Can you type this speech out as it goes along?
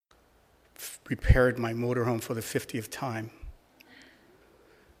repaired my motorhome for the 50th time.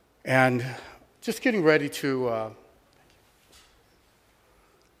 And just getting ready to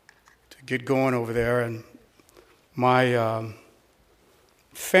get going over there, and my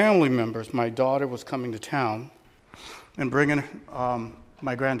family members, my daughter was coming to town and bringing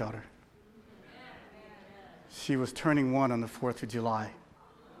my granddaughter. She was turning 1 on the 4th of July.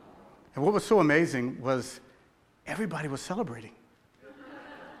 And what was so amazing was everybody was celebrating.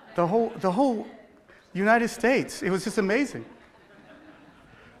 The whole United States, it was just amazing.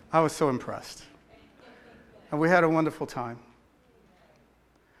 I was so impressed. And we had a wonderful time.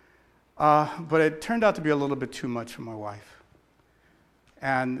 But it turned out to be a little bit too much for my wife.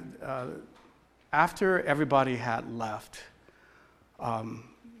 And after everybody had left, a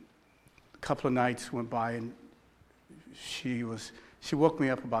couple of nights went by, and she woke me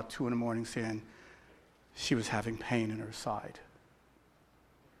up about 2 in the morning saying she was having pain in her side.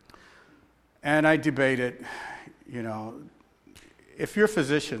 And I debated, if you're a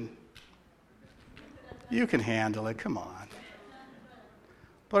physician, you can handle it, come on.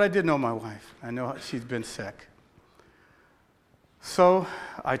 But I did know my wife. I know she's been sick. So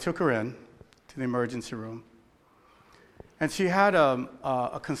I took her in to the emergency room, and she had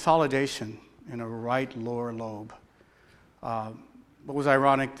a consolidation in her right lower lobe. What was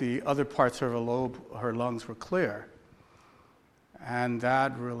ironic, the other parts of her lungs were clear, and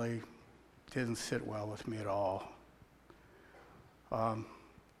that really didn't sit well with me at all. Of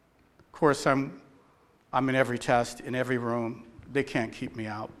course, I'm in every test, in every room. They can't keep me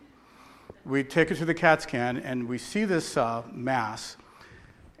out. We take her to the CAT scan, and we see this mass,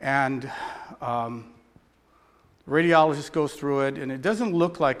 and radiologist goes through it, and it doesn't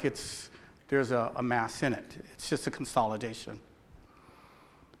look like there's a mass in it. It's just a consolidation.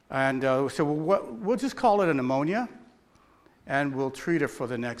 And so we'll just call it a pneumonia, and we'll treat her for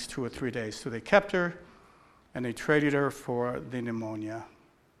the next 2 or 3 days. So they kept her, and they treated her for the pneumonia.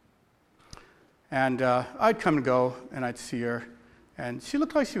 And I'd come and go, and I'd see her, and she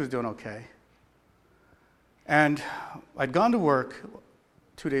looked like she was doing okay. And I'd gone to work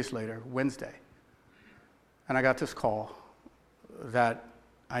 2 days later, Wednesday, and I got this call that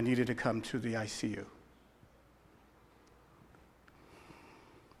I needed to come to the ICU.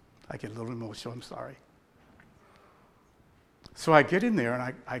 I get a little emotional, I'm sorry. So I get in there, and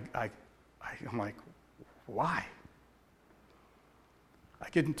I'm like, why? I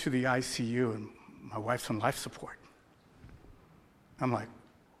get into the ICU, and my wife's on life support. I'm like,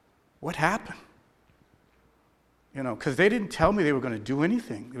 what happened? Because they didn't tell me they were going to do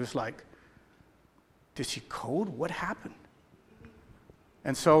anything. It was like, did she code? What happened?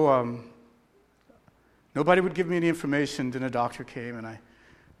 And so nobody would give me any information. Then a doctor came, and I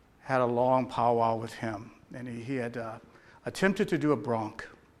had a long powwow with him. And he had attempted to do a bronch.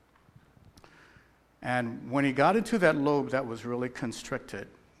 And when he got into that lobe that was really constricted,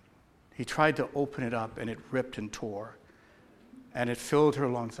 he tried to open it up, and it ripped and tore. And it filled her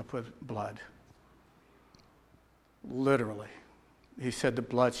lungs up with blood. Literally. He said the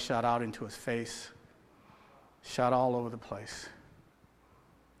blood shot out into his face, shot all over the place,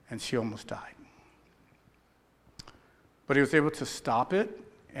 and she almost died. But he was able to stop it,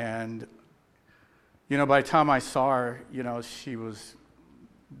 and, by the time I saw her, she was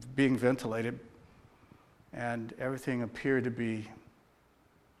being ventilated, and everything appeared to be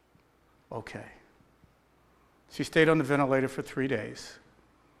okay. She stayed on the ventilator for 3 days.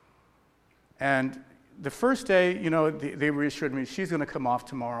 And the first day, they reassured me, she's going to come off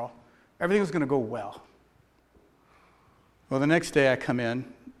tomorrow. Everything was going to go well. Well, the next day I come in.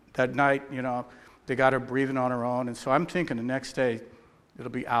 That night, they got her breathing on her own. And so I'm thinking the next day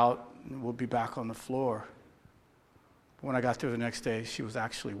it'll be out and we'll be back on the floor. But when I got there the next day, she was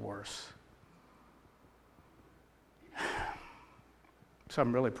actually worse. So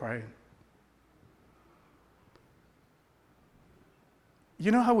I'm really praying.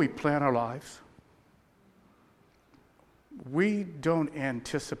 You know how we plan our lives? We don't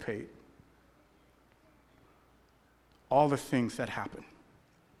anticipate all the things that happen.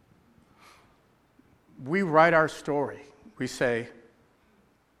 We write our story. We say,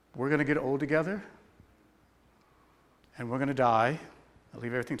 we're going to get old together, and we're going to die, and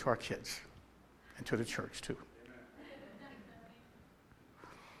leave everything to our kids, and to the church too.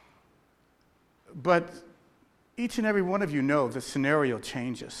 But each and every one of you know the scenario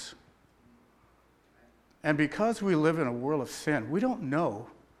changes. And because we live in a world of sin, we don't know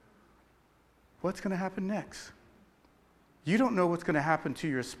what's going to happen next. You don't know what's going to happen to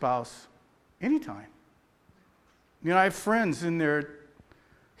your spouse anytime. I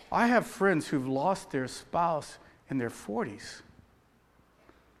have friends who've lost their spouse in their 40s.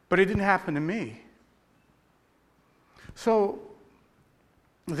 But it didn't happen to me. So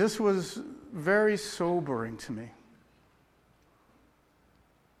this was very sobering to me. It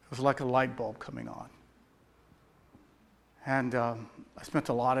was like a light bulb coming on. And I spent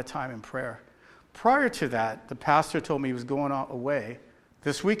a lot of time in prayer. Prior to that, the pastor told me he was going away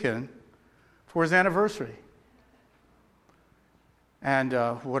this weekend for his anniversary. And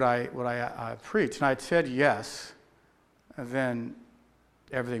would I preach? And I'd said yes. And then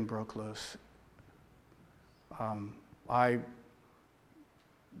everything broke loose. I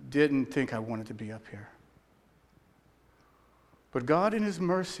didn't think I wanted to be up here. But God, in His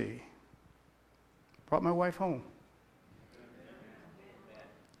mercy, brought my wife home.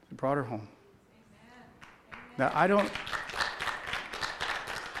 He brought her home. Now, I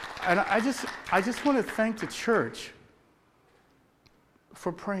just want to thank the church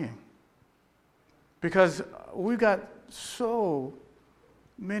for praying. Because we've got so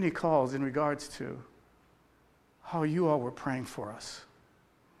many calls in regards to how you all were praying for us.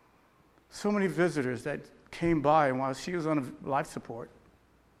 So many visitors that came by, and while she was on life support,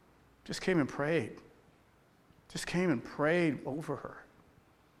 just came and prayed. Just came and prayed over her.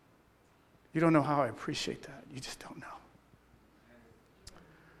 You don't know how I appreciate that. You just don't know.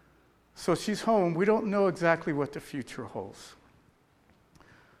 So she's home. We don't know exactly what the future holds.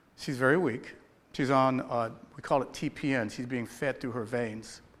 She's very weak. She's on, we call it TPN. She's being fed through her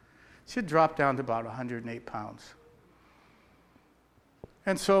veins. She had dropped down to about 108 pounds.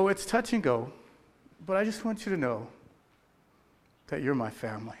 And so it's touch and go, but I just want you to know that you're my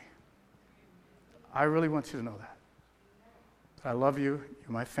family. I really want you to know that. I love you,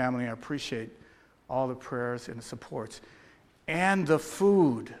 you're my family, I appreciate all the prayers and the supports. And the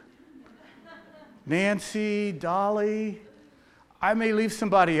food. Nancy, Dolly, I may leave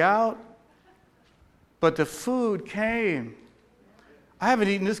somebody out, but the food came. I haven't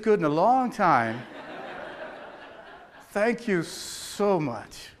eaten this good in a long time. Thank you so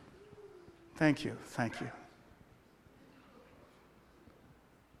much. Thank you, thank you.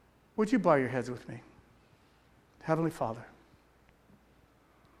 Would you bow your heads with me? Heavenly Father,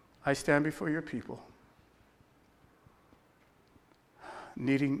 I stand before your people,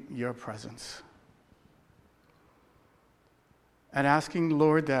 needing your presence, and asking,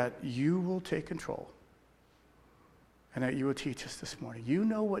 Lord, that you will take control and that you will teach us this morning. You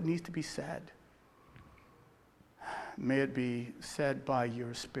know what needs to be said. May it be said by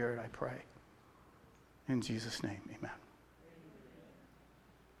your Spirit, I pray. In Jesus' name, amen.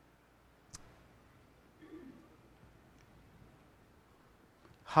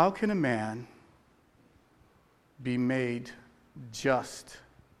 How can a man be made just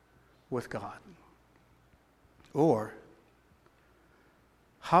with God? Or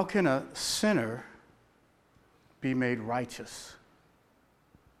how can a sinner be made righteous?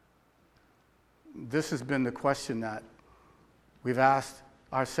 This has been the question that we've asked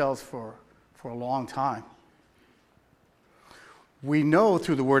ourselves for a long time. We know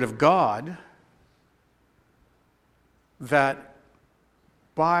through the Word of God that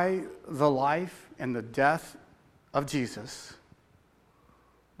by the life and the death of Jesus,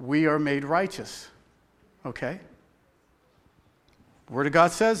 we are made righteous. Okay? The Word of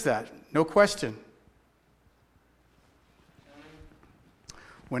God says that, no question.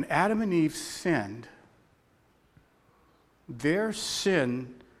 When Adam and Eve sinned, their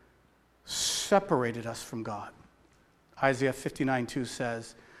sin separated us from God. Isaiah 59:2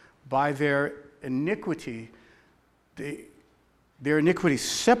 says, by their iniquity, their iniquity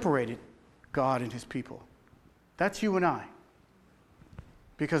separated God and his people. That's you and I.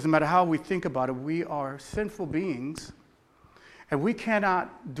 Because no matter how we think about it, we are sinful beings, and we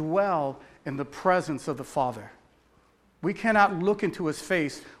cannot dwell in the presence of the Father. We cannot look into his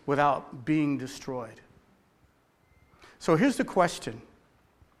face without being destroyed. So here's the question.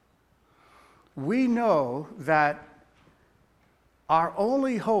 We know that our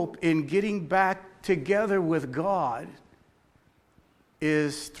only hope in getting back together with God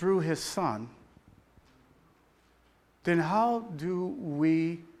is through his Son. Then how do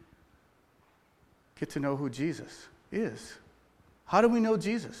we get to know who Jesus is? How do we know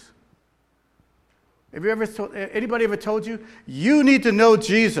Jesus? Have you ever anybody ever told you, you need to know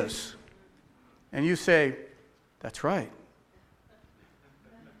Jesus? And you say, that's right.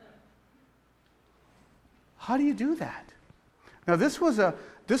 How do you do that? Now this was a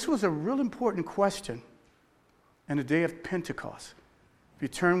real important question in the day of Pentecost. If you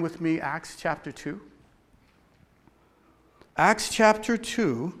turn with me, Acts chapter 2. Acts chapter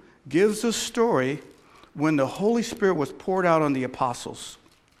 2 gives a story when the Holy Spirit was poured out on the apostles.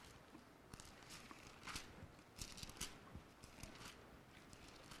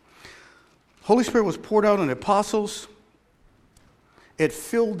 Holy Spirit was poured out on the apostles. It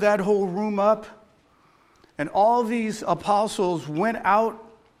filled that whole room up. And all these apostles went out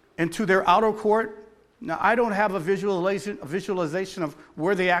into their outer court. Now, I don't have a visualization of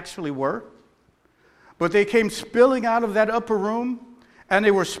where they actually were. But they came spilling out of that upper room, and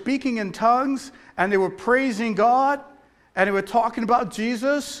they were speaking in tongues, and they were praising God, and they were talking about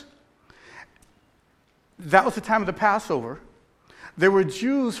Jesus. That was the time of the Passover. There were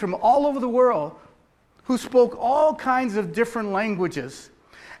Jews from all over the world who spoke all kinds of different languages.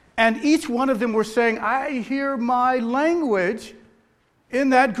 And each one of them were saying, I hear my language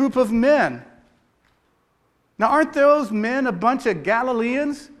in that group of men. Now, aren't those men a bunch of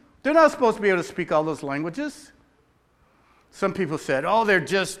Galileans? They're not supposed to be able to speak all those languages. Some people said, oh, they're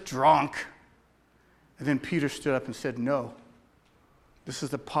just drunk. And then Peter stood up and said, no, this is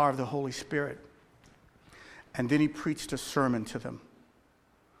the power of the Holy Spirit. And then he preached a sermon to them.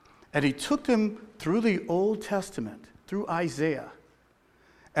 And he took them through the Old Testament, through Isaiah,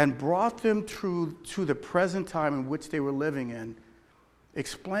 and brought them to the present time in which they were living in,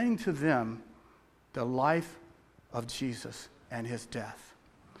 explaining to them the life of Jesus and his death.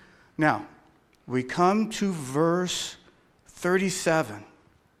 Now, we come to verse 37.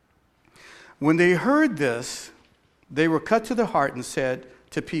 When they heard this, they were cut to the heart and said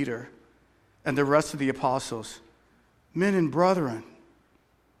to Peter and the rest of the apostles, men and brethren,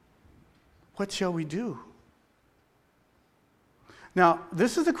 what shall we do? Now,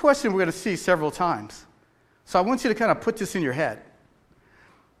 this is a question we're going to see several times. So I want you to kind of put this in your head.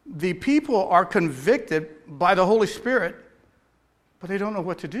 The people are convicted by the Holy Spirit, but they don't know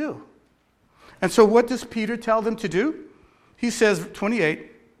what to do. And so what does Peter tell them to do? He says,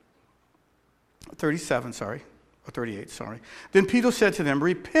 38. Then Peter said to them,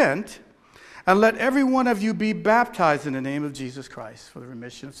 repent, and let every one of you be baptized in the name of Jesus Christ for the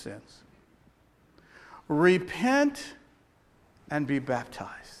remission of sins. Repent and be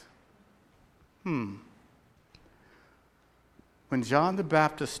baptized. When John the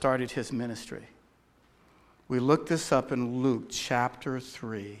Baptist started his ministry, we looked this up in Luke chapter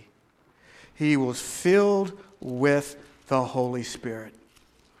 3. He was filled with the Holy Spirit.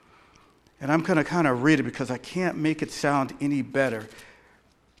 And I'm going to kind of read it because I can't make it sound any better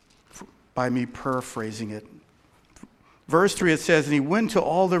by me paraphrasing it. Verse 3, it says, and he went to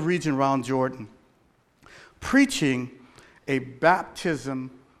all the region around Jordan, preaching a baptism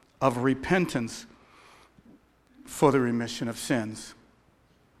of repentance for the remission of sins.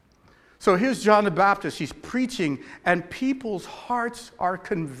 So here's John the Baptist. He's preaching, and people's hearts are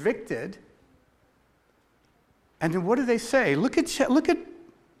convicted. And then what do they say? Look at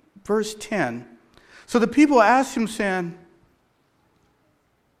verse 10. So the people asked him, saying,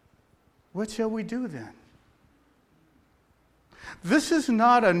 what shall we do then? This is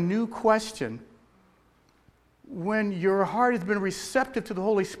not a new question. When your heart has been receptive to the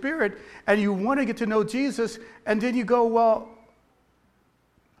Holy Spirit and you want to get to know Jesus, and then you go, well,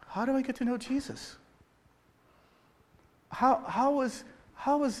 how do I get to know Jesus? How is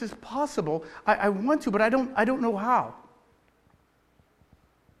this possible? I want to, but I don't know how.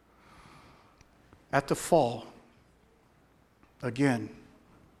 At the fall, again,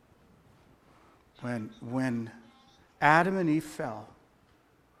 when Adam and Eve fell,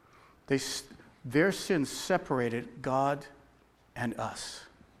 their sin separated God and us.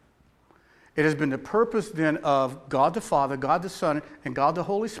 It has been the purpose then of God the Father, God the Son, and God the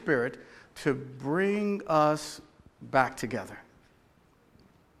Holy Spirit to bring us back together.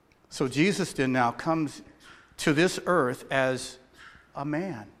 So Jesus then now comes to this earth as a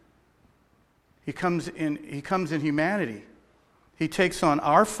man. He comes in humanity. He takes on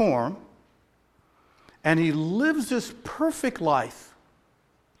our form, and he lives this perfect life.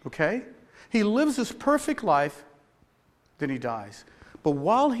 Okay? He lives this perfect life, then he dies. But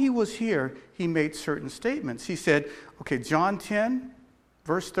while he was here, he made certain statements. He said, okay, John 10,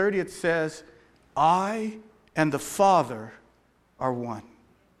 verse 30, it says, I and the Father are one.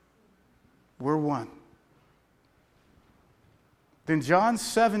 We're one. Then John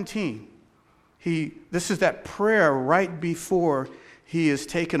 17, this is that prayer right before he is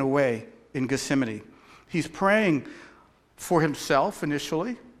taken away in Gethsemane. He's praying for himself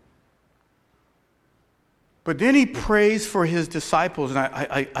initially, but then he prays for his disciples, and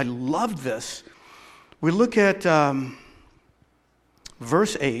I love this. We look at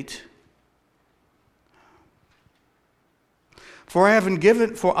verse 8. For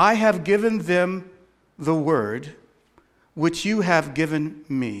I have given them the word which you have given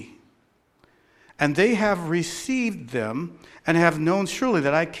me, and they have received them, and have known surely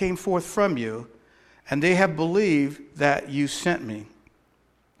that I came forth from you, and they have believed that you sent me.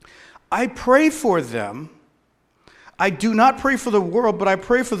 I pray for them. I do not pray for the world, but I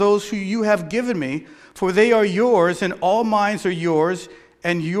pray for those who you have given me, for they are yours, and all minds are yours,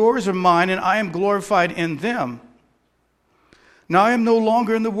 and yours are mine, and I am glorified in them. Now I am no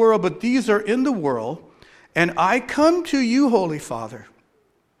longer in the world, but these are in the world, and I come to you, Holy Father.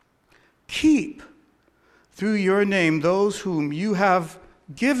 Keep through your name those whom you have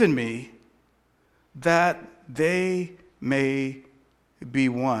given me, that they may be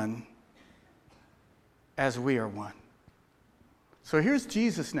one as we are one. So here's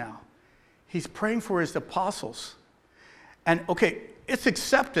Jesus now. He's praying for his apostles. And okay, it's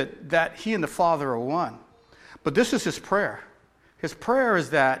accepted that he and the Father are one. But this is his prayer. His prayer is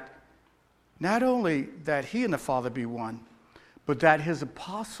that not only that he and the Father be one, but that his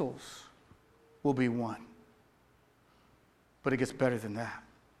apostles will be one. But it gets better than that.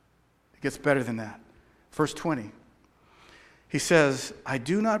 It gets better than that. Verse 20. He says, I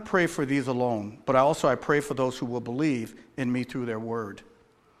do not pray for these alone, but I pray for those who will believe in me through their word,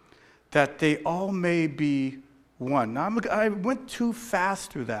 that they all may be one. Now, I went too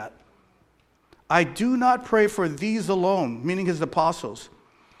fast through that. I do not pray for these alone, meaning his apostles,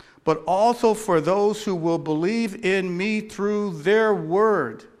 but also for those who will believe in me through their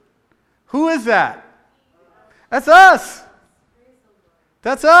word. Who is that? That's us.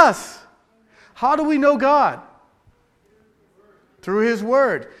 That's us. How do we know God? Through his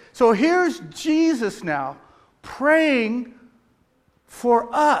word. So here's Jesus now praying for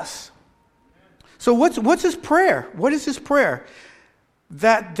us. So what's his prayer? What is his prayer?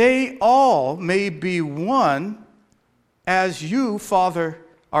 That they all may be one as you, Father,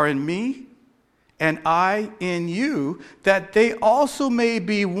 are in me and I in you, that they also may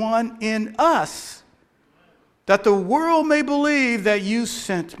be one in us, that the world may believe that you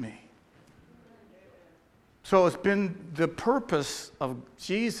sent me. So it's been the purpose of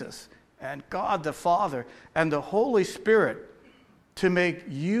Jesus and God the Father and the Holy Spirit to make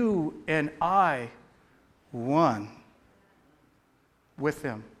you and I one with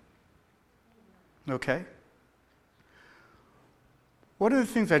them. Okay? One of the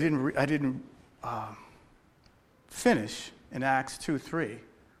things I didn't finish in Acts 2:3.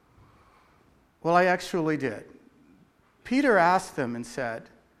 Well, I actually did. Peter asked them and said,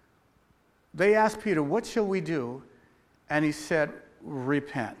 they asked Peter, what shall we do? And he said,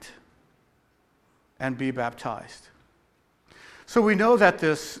 repent and be baptized. So we know that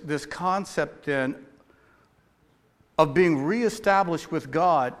this concept then of being reestablished with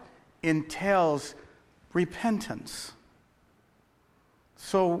God entails repentance.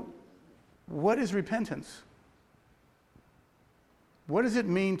 So what is repentance? What does it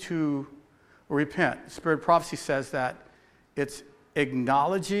mean to repent? Spirit of Prophecy says that it's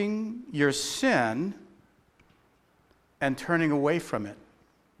acknowledging your sin and turning away from it.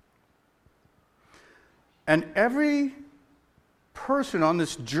 And every person on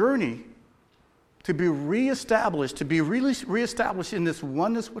this journey to be reestablished, to be really reestablished in this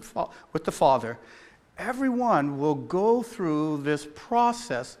oneness with the Father, everyone will go through this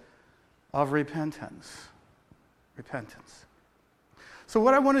process of repentance. Repentance. So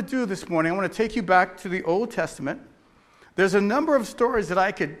what I want to do this morning, I want to take you back to the Old Testament. There's a number of stories that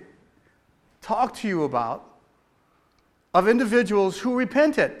I could talk to you about of individuals who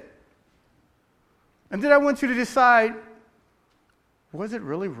repented. And then I want you to decide, was it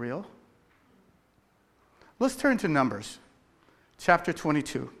really real? Let's turn to Numbers, chapter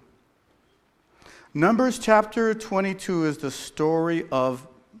 22. Numbers chapter 22 is the story of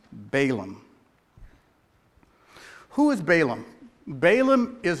Balaam. Who is Balaam?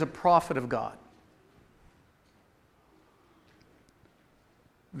 Balaam is a prophet of God.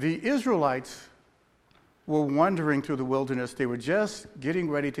 The Israelites were wandering through the wilderness. They were just getting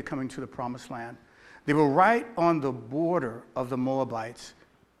ready to come into the promised land. They were right on the border of the Moabites,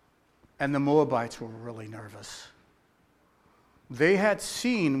 and the Moabites were really nervous. They had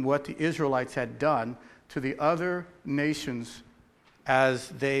seen what the Israelites had done to the other nations as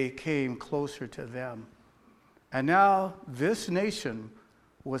they came closer to them. And now this nation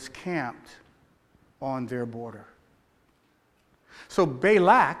was camped on their border. So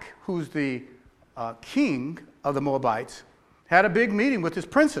Balak, who's the king of the Moabites, had a big meeting with his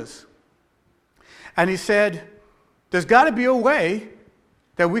princes. And he said, there's got to be a way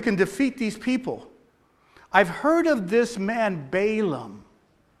that we can defeat these people. I've heard of this man Balaam.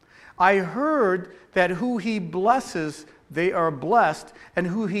 I heard that who he blesses, they are blessed, and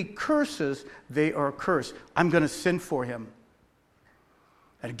who he curses, they are cursed. I'm going to send for him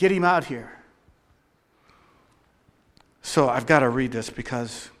and get him out here. So I've got to read this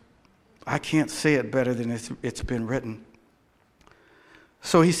because I can't say it better than it's been written.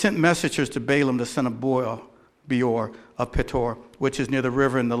 So he sent messengers to Balaam, the son of Beor of Petor, which is near the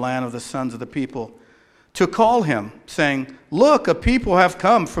river in the land of the sons of the people, to call him, saying, "Look, a people have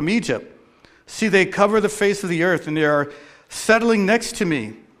come from Egypt. See, they cover the face of the earth, and they are settling next to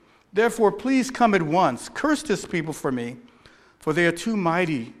me. Therefore, please come at once. Curse this people for me, for they are too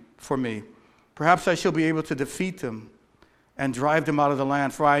mighty for me. Perhaps I shall be able to defeat them and drive them out of the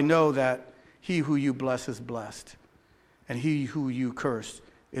land, for I know that he who you bless is blessed, and he who you curse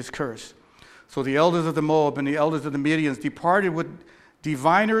is cursed." So the elders of the Moab and the elders of the Midians departed with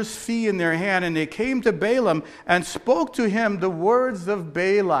diviner's fee in their hand, and they came to Balaam and spoke to him the words of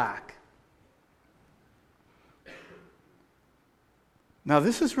Balak. Now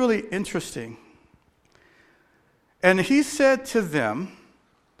this is really interesting. And he said to them,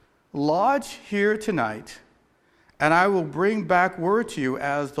 "Lodge here tonight, and I will bring back word to you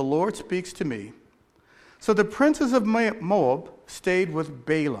as the Lord speaks to me." So the princes of Moab stayed with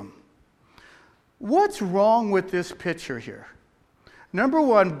Balaam. What's wrong with this picture here? Number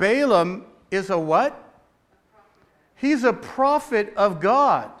one, Balaam is a what? He's a prophet of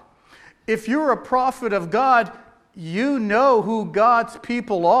God. If you're a prophet of God, you know who God's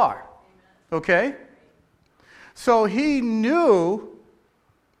people are. Okay? So he knew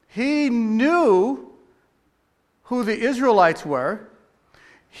who the Israelites were.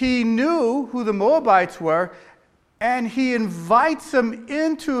 He knew who the Moabites were, and he invites them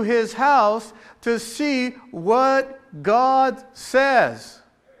into his house to see what God says.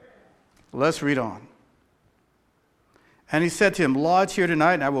 Let's read on. And he said to him, "Lodge here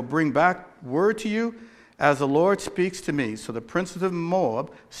tonight, and I will bring back word to you as the Lord speaks to me." So the princes of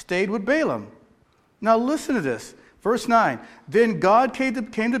Moab stayed with Balaam. Now listen to this. Verse 9. Then God came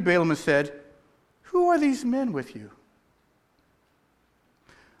to Balaam and said, "Who are these men with you?"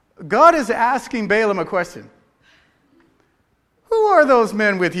 God is asking Balaam a question. Who are those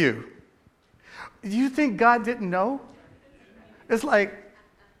men with you? Do you think God didn't know? It's like,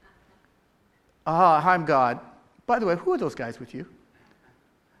 I'm God. By the way, who are those guys with you?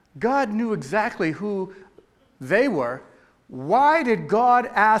 God knew exactly who they were. Why did God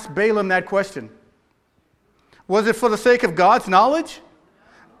ask Balaam that question? Was it for the sake of God's knowledge?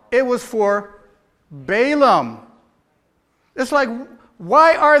 It was for Balaam. It's like,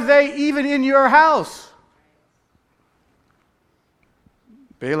 why are they even in your house?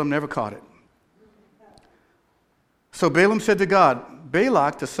 Balaam never caught it. So Balaam said to God,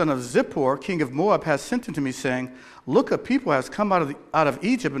 "Balak, the son of Zippor, king of Moab, has sent unto me, saying, Look, a people has come out of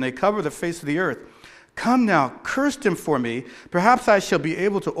Egypt, and they cover the face of the earth. Come now, curse them for me. Perhaps I shall be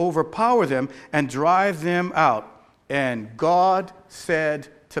able to overpower them and drive them out." And God said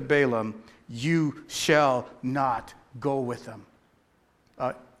to Balaam, "You shall not go with them."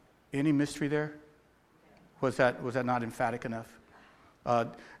 Any mystery there? Was that not emphatic enough?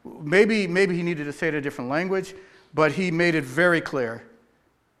 Maybe he needed to say it in a different language, but he made it very clear.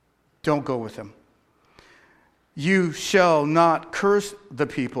 Don't go with them. "You shall not curse the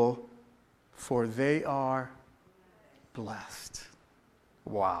people, for they are blessed."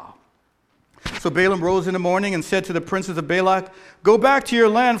 Wow. So Balaam rose in the morning and said to the princes of Balak, "Go back to your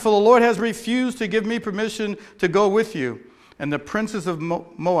land, for the Lord has refused to give me permission to go with you." And the princes of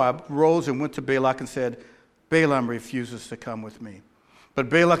Moab rose and went to Balak and said, "Balaam refuses to come with me." But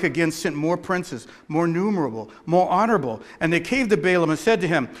Balak again sent more princes, more numerable, more honorable. And they came to Balaam and said to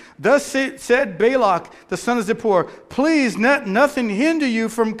him, "Thus said Balak, the son of Zippor, Please let nothing hinder you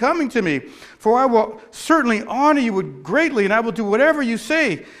from coming to me, for I will certainly honor you greatly, and I will do whatever you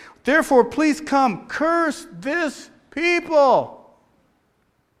say. Therefore, please come, curse this people."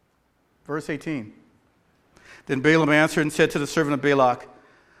 Verse 18. Then Balaam answered and said to the servant of Balak,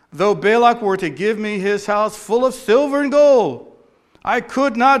 "Though Balak were to give me his house full of silver and gold, I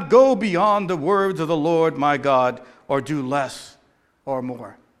could not go beyond the words of the Lord my God, or do less or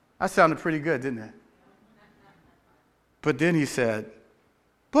more." That sounded pretty good, didn't it? But then he said,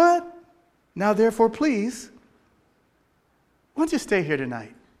 "But now therefore, please, why don't you stay here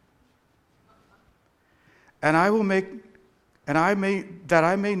tonight? And I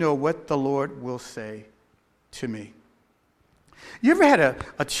may know what the Lord will say to me." You ever had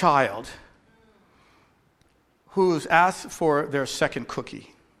a child who's asked for their second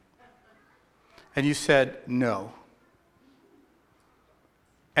cookie, and you said no?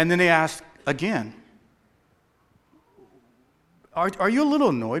 And then they asked again. Are you a little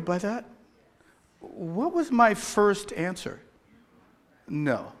annoyed by that? What was my first answer?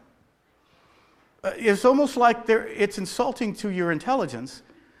 No. It's almost like it's insulting to your intelligence,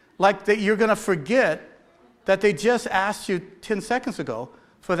 like that you're going to forget that they just asked you 10 seconds ago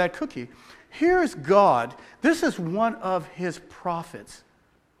for that cookie. Here's God. This is one of his prophets.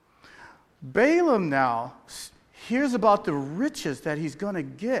 Balaam now hears about the riches that he's going to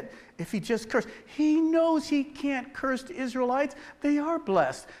get if he just curses. He knows he can't curse the Israelites. They are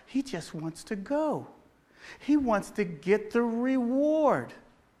blessed. He just wants to go. He wants to get the reward.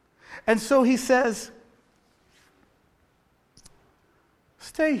 And so he says,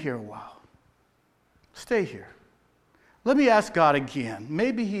 stay here a while. Stay here. Let me ask God again.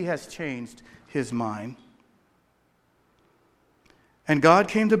 Maybe he has changed his mind. And God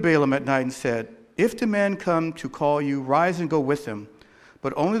came to Balaam at night and said, if the men come to call you, rise and go with them,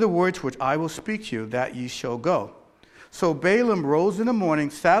 but only the words which I will speak to you, that ye shall go. So Balaam rose in the morning,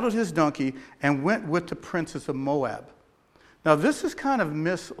 saddled his donkey, and went with the princes of Moab. Now this is kind of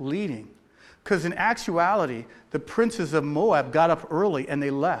misleading, because in actuality, the princes of Moab got up early and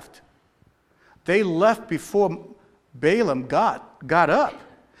they left. They left before Balaam got up.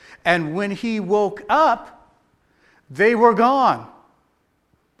 And when he woke up, they were gone.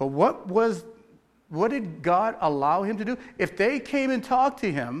 But what did God allow him to do? If they came and talked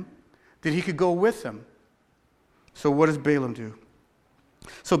to him, then he could go with them. So what does Balaam do?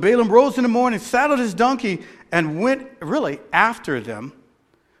 So Balaam rose in the morning, saddled his donkey, and went really after them.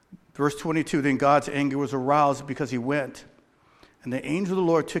 Verse 22, then God's anger was aroused because he went. And the angel of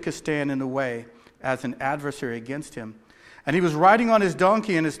the Lord took his stand in the way as an adversary against him. And he was riding on his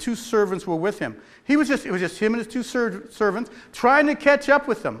donkey, and his two servants were with him. It was just him and his two servants trying to catch up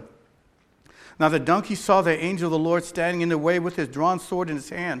with them. Now the donkey saw the angel of the Lord standing in the way with his drawn sword in his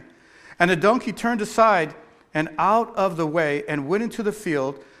hand. And the donkey turned aside and out of the way and went into the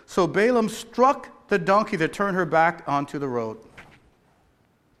field. So Balaam struck the donkey to turn her back onto the road.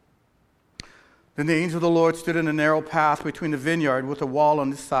 Then the angel of the Lord stood in a narrow path between the vineyard with a wall on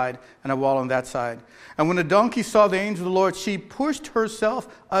this side and a wall on that side. And when the donkey saw the angel of the Lord, she pushed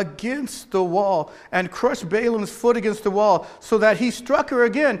herself against the wall and crushed Balaam's foot against the wall so that he struck her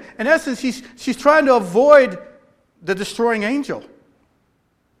again. In essence, she's trying to avoid the destroying angel.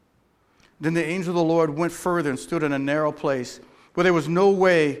 Then the angel of the Lord went further and stood in a narrow place where there was no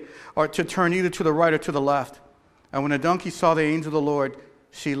way or to turn either to the right or to the left. And when the donkey saw the angel of the Lord,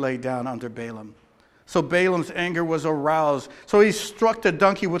 she lay down under Balaam. So Balaam's anger was aroused. So he struck the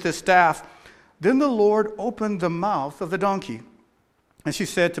donkey with his staff. Then the Lord opened the mouth of the donkey. And she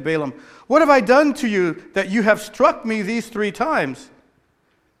said to Balaam, what have I done to you that you have struck me these 3 times?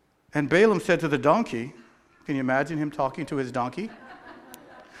 And Balaam said to the donkey, can you imagine him talking to his donkey?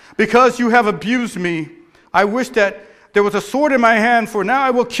 Because you have abused me, I wish that there was a sword in my hand, for now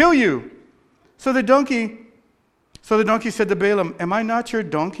I will kill you. So the donkey said to Balaam, am I not your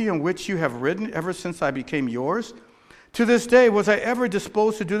donkey on which you have ridden ever since I became yours? To this day, was I ever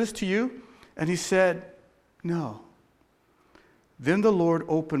disposed to do this to you? And he said, no. Then the Lord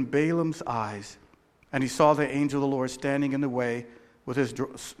opened Balaam's eyes, and he saw the angel of the Lord standing in the way with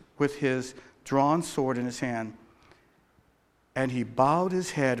his drawn sword in his hand. And he bowed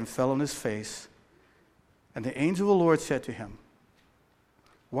his head and fell on his face. And the angel of the Lord said to him,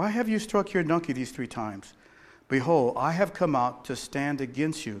 why have you struck your donkey these 3 times? Behold, I have come out to stand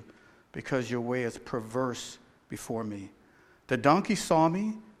against you, because your way is perverse before me. The donkey saw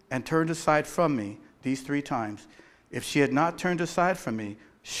me and turned aside from me these 3 times. If she had not turned aside from me,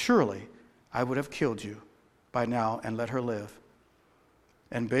 surely I would have killed you by now and let her live.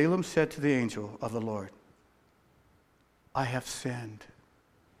 And Balaam said to the angel of the Lord, I have sinned,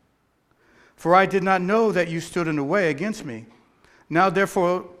 for I did not know that you stood in the way against me. Now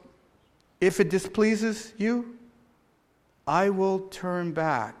therefore, if it displeases you, I will turn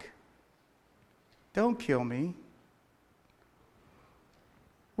back. Don't kill me.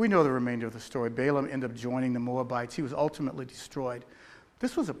 We know the remainder of the story. Balaam ended up joining the Moabites. He was ultimately destroyed.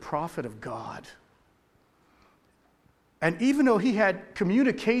 This was a prophet of God. And even though he had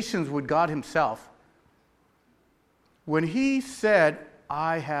communications with God himself, when he said,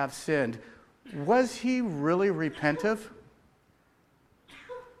 I have sinned, was he really repentive?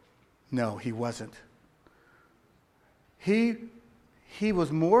 No, he wasn't. He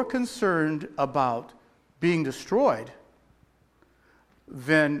was more concerned about being destroyed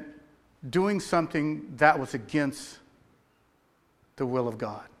than doing something that was against the will of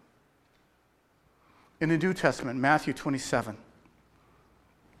God. In the New Testament, Matthew 27.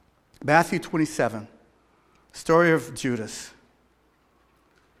 Matthew 27, story of Judas.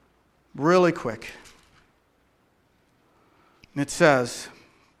 Really quick. And it says,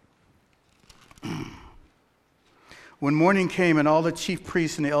 when morning came and all the chief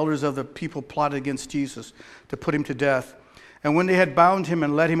priests and the elders of the people plotted against Jesus to put him to death, and when they had bound him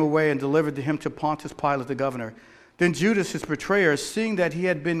and led him away and delivered him to Pontius Pilate the governor, then Judas, his betrayer, seeing that he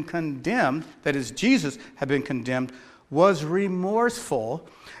had been condemned, that is, Jesus had been condemned, was remorseful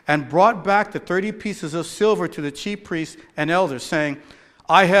and brought back the 30 pieces of silver to the chief priests and elders, saying,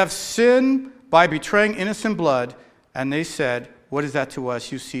 I have sinned by betraying innocent blood. And they said, what is that to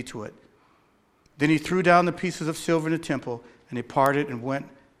us? You see to it. Then he threw down the pieces of silver in the temple, and he departed and went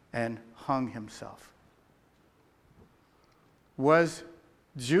and hung himself. Was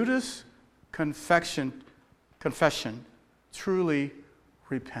Judas' confession truly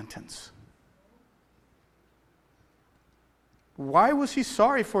repentance? Why was he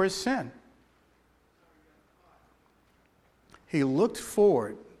sorry for his sin? He looked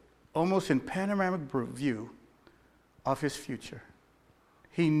forward, almost in panoramic view, of his future.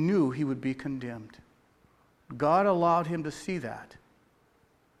 He knew he would be condemned. God allowed him to see that.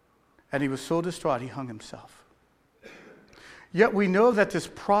 And he was so distraught, he hung himself. Yet we know that this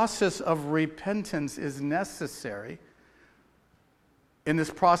process of repentance is necessary in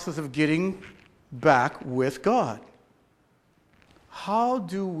this process of getting back with God. How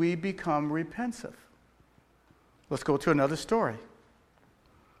do we become repentant? Let's go to another story.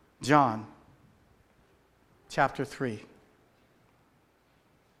 John, chapter 3.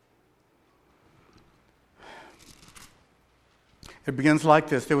 It begins like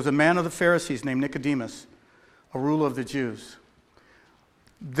this. There was a man of the Pharisees named Nicodemus, a ruler of the Jews.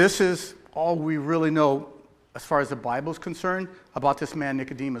 This is all we really know as far as the Bible is concerned about this man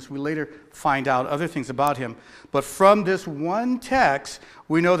Nicodemus. We later find out other things about him. But from this one text,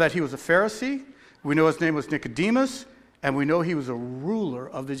 we know that he was a Pharisee, we know his name was Nicodemus, and we know he was a ruler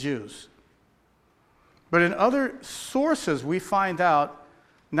of the Jews. But in other sources, we find out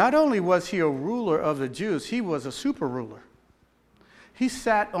not only was he a ruler of the Jews, he was a super ruler. He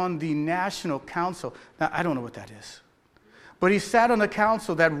sat on the national council. Now, I don't know what that is. But he sat on the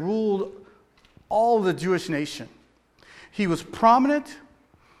council that ruled all the Jewish nation. He was prominent,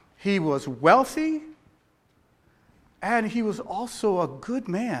 he was wealthy, and he was also a good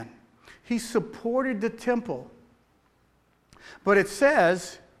man. He supported the temple. But it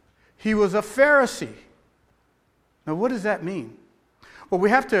says he was a Pharisee. Now, what does that mean? Well, we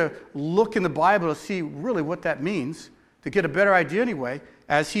have to look in the Bible to see really what that means, to get a better idea anyway,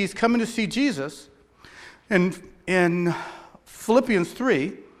 as he's coming to see Jesus. And in Philippians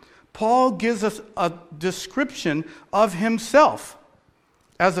 3, Paul gives us a description of himself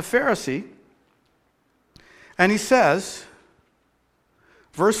as a Pharisee. And he says,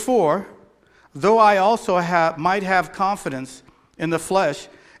 verse 4, though I also might have confidence in the flesh,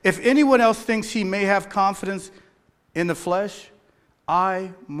 if anyone else thinks he may have confidence in the flesh,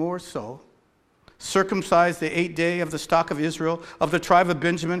 I more so. Circumcised the 8th day of the stock of Israel, of the tribe of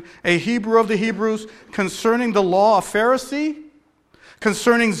Benjamin, a Hebrew of the Hebrews, concerning the law, a Pharisee,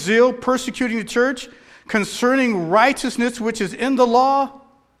 concerning zeal, persecuting the church, concerning righteousness which is in the law,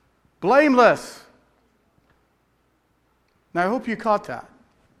 blameless. Now I hope you caught that.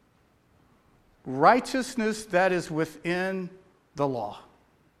 Righteousness that is within the law.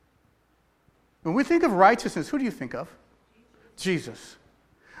 When we think of righteousness, who do you think of? Jesus.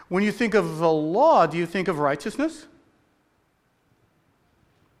 When you think of the law, do you think of righteousness?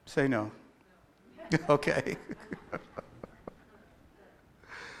 Say no. Okay.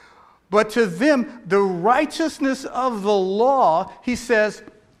 But to them, the righteousness of the law, he says,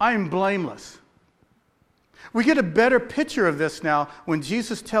 I'm blameless. We get a better picture of this now when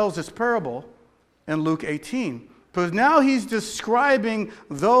Jesus tells this parable in Luke 18. Because now he's describing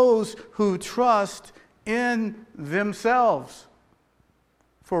those who trust in themselves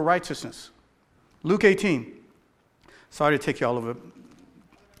for righteousness. Luke 18. Sorry to take you all over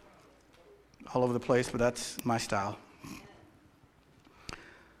the place, but that's my style.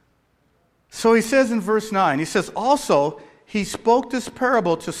 So he says in verse 9, he says, also, he spoke this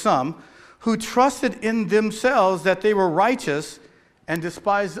parable to some who trusted in themselves that they were righteous and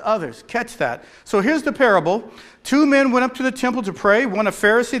despised others. Catch that. So here's the parable. 2 men went up to the temple to pray, one a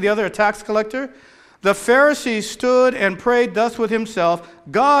Pharisee, the other a tax collector. The Pharisee stood and prayed thus with himself,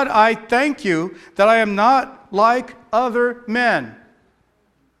 God, I thank you that I am not like other men.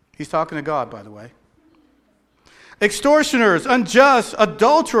 He's talking to God, by the way. Extortioners, unjust,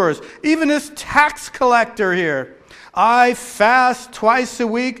 adulterers, even this tax collector here. I fast twice a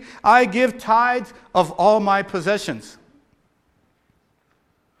week. I give tithes of all my possessions.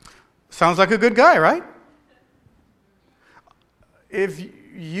 Sounds like a good guy, right? If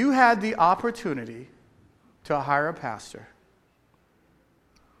you had the opportunity to hire a pastor,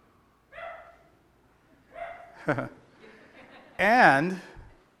 and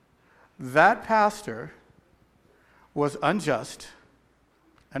that pastor was unjust,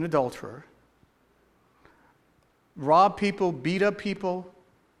 an adulterer, robbed people, beat up people,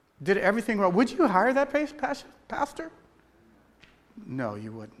 did everything wrong, would you hire that pastor? No,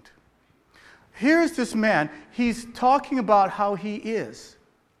 you wouldn't. Here's this man. He's talking about how he is.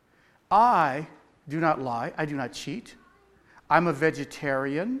 I do not lie. I do not cheat. I'm a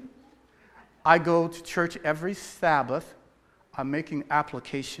vegetarian. I go to church every Sabbath. I'm making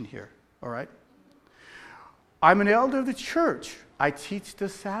application here, all right? I'm an elder of the church. I teach the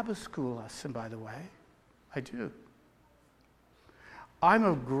Sabbath school lesson, by the way. I do. I'm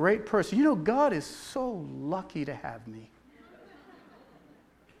a great person. You know, God is so lucky to have me.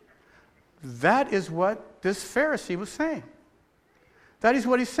 That is what this Pharisee was saying. That is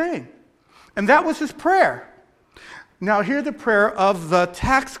what he's saying. And that was his prayer. Now, hear the prayer of the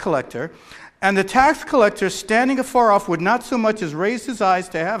tax collector. And the tax collector, standing afar off, would not so much as raise his eyes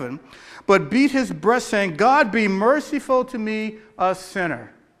to heaven, but beat his breast, saying, God, be merciful to me, a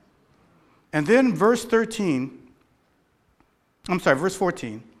sinner. And then verse 14,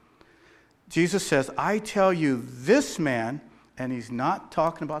 Jesus says, I tell you, this man, and he's not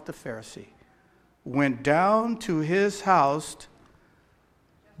talking about the Pharisee, went down to his house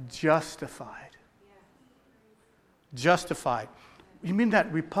justified. Justified. You mean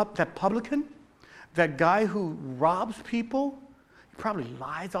that publican? That guy who robs people? He probably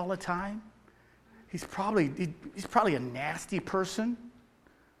lies all the time. He's probably a nasty person.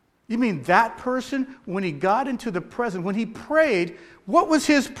 You mean that person, when he got into the presence, when he prayed, what was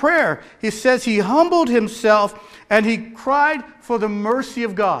his prayer? He says he humbled himself and he cried for the mercy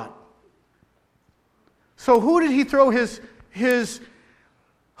of God. So who did he throw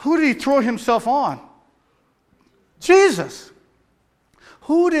himself on? Jesus.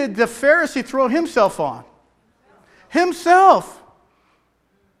 Who did the Pharisee throw himself on? Himself.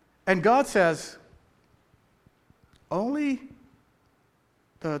 And God says, only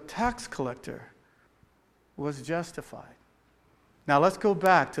the tax collector was justified. Now let's go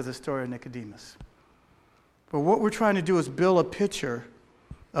back to the story of Nicodemus. But what we're trying to do is build a picture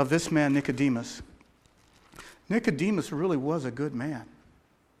of this man, Nicodemus. Nicodemus really was a good man.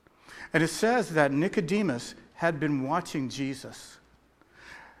 And it says that Nicodemus had been watching Jesus.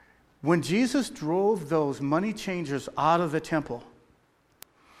 When Jesus drove those money changers out of the temple,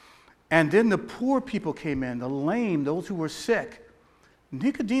 and then the poor people came in, the lame, those who were sick,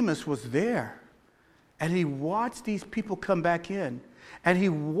 Nicodemus was there. And he watched these people come back in. And he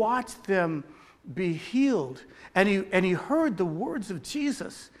watched them be healed. And he heard the words of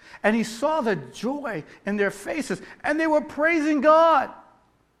Jesus. And he saw the joy in their faces. And they were praising God.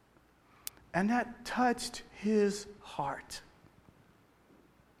 And that touched his heart.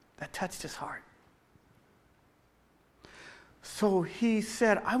 That touched his heart. So he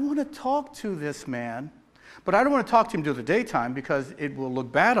said, I want to talk to this man, but I don't want to talk to him during the daytime because it will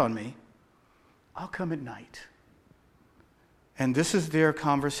look bad on me. I'll come at night. And this is their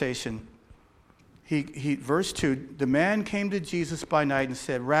conversation. Verse 2, the man came to Jesus by night and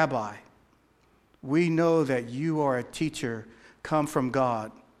said, Rabbi, we know that you are a teacher come from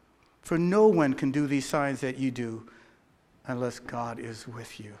God, for no one can do these signs that you do unless God is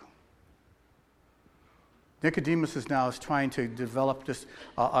with you. Nicodemus is trying to develop this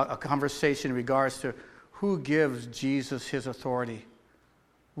a conversation in regards to who gives Jesus his authority.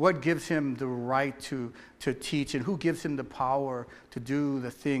 What gives him the right to teach, and who gives him the power to do the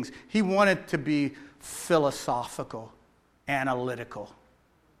things? He wanted to be philosophical, analytical.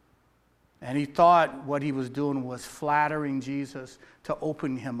 And he thought what he was doing was flattering Jesus to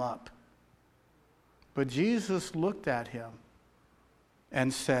open him up. But Jesus looked at him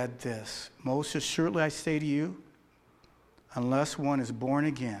and said this, most assuredly I say to you, unless one is born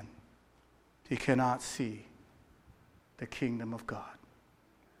again, he cannot see the kingdom of God.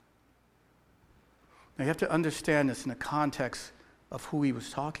 Now you have to understand this in the context of who he was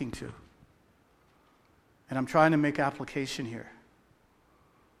talking to. And I'm trying to make application here.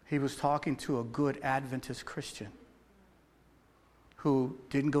 He was talking to a good Adventist Christian who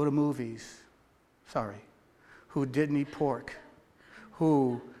didn't go to movies, who didn't eat pork,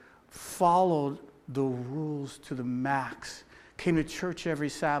 who followed the rules to the max, came to church every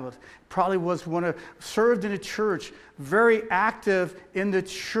Sabbath, probably served in a church, very active in the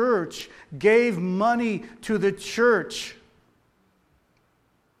church, gave money to the church.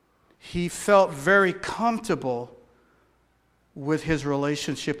 He felt very comfortable with his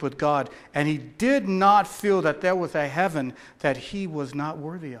relationship with God, and he did not feel that there was a heaven that he was not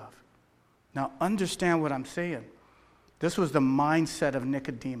worthy of. Now understand what I'm saying. This was the mindset of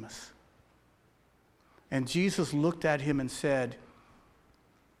Nicodemus. And Jesus looked at him and said,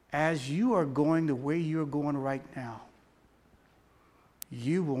 as you are going the way you're going right now,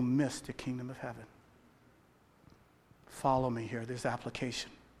 you will miss the kingdom of heaven. Follow me here. There's application.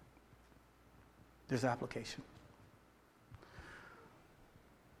 There's application.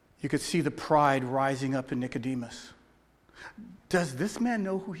 You could see the pride rising up in Nicodemus. Does this man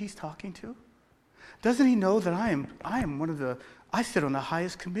know who he's talking to? Doesn't he know that I am I sit on the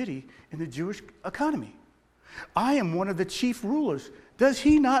highest committee in the Jewish economy. I am one of the chief rulers. Does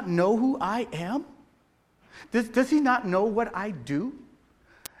he not know who I am? Does he not know what I do?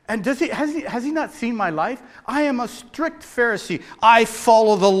 And has he not seen my life? I am a strict Pharisee. I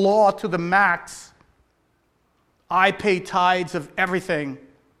follow the law to the max. I pay tithes of everything.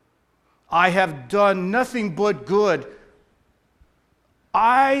 I have done nothing but good.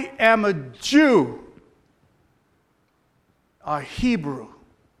 I am a Jew, a Hebrew,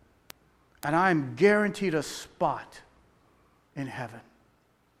 and I'm guaranteed a spot in heaven.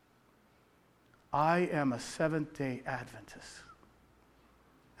 I am a Seventh-day Adventist,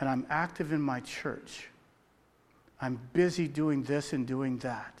 and I'm active in my church. I'm busy doing this and doing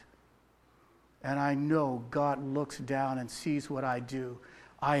that. And I know God looks down and sees what I do.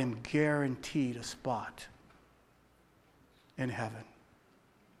 I am guaranteed a spot in heaven.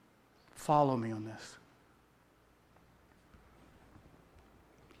 Follow me on this.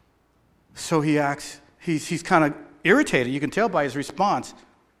 So he acts, he's kind of irritated. You can tell by his response.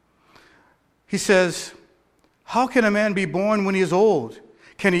 He says, how can a man be born when he is old?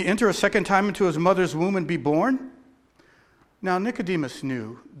 Can he enter a second time into his mother's womb and be born? Now, Nicodemus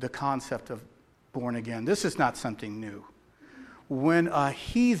knew the concept of born again. This is not something new. When a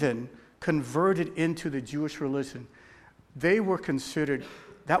heathen converted into the Jewish religion, that was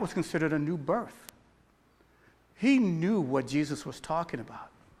considered a new birth. He knew what Jesus was talking about,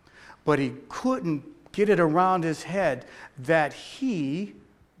 but he couldn't get it around his head that he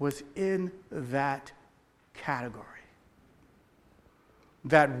was in that category.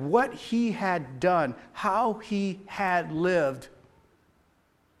 That what he had done, how he had lived,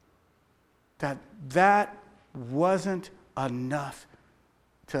 that wasn't enough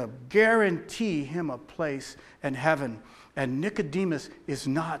to guarantee him a place in heaven. And Nicodemus is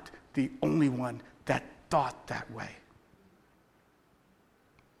not the only one that thought that way.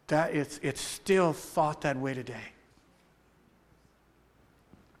 That it's still thought that way today.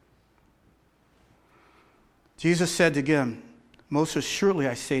 Jesus said again, most assuredly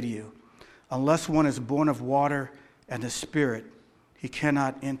I say to you, unless one is born of water and the Spirit, he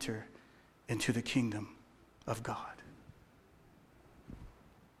cannot enter into the kingdom of God.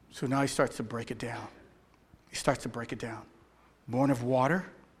 So now he starts to break it down. He starts to break it down. Born of water,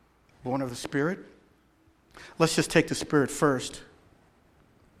 born of the Spirit. Let's just take the Spirit first.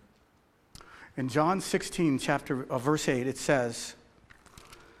 In John 16, verse 8, it says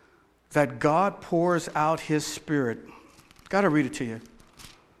that God pours out his Spirit. Got to read it to you.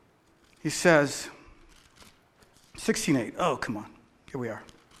 He says, 16:8. Oh, come on. Here we are.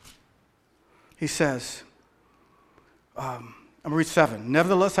 He says, I'm going to read 7.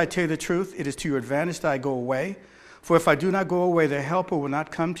 Nevertheless, I tell you the truth, it is to your advantage that I go away. For if I do not go away, the Helper will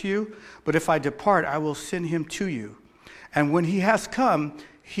not come to you. But if I depart, I will send him to you. And when he has come,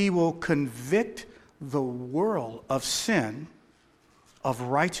 he will convict the world of sin, of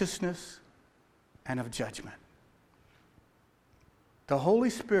righteousness, and of judgment. The Holy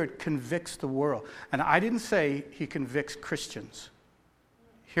Spirit convicts the world. And I didn't say he convicts Christians.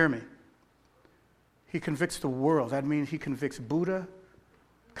 Hear me. He convicts the world. That means he convicts Buddha,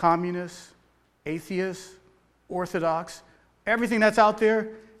 communists, atheists, Orthodox, everything that's out there,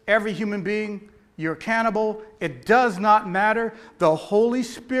 every human being. You're a cannibal. It does not matter. The Holy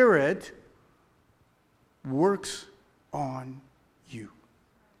Spirit works on you.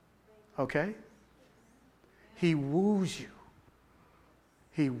 Okay? He woos you.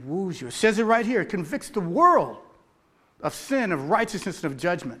 He woos you. It says it right here. It convicts the world of sin, of righteousness, and of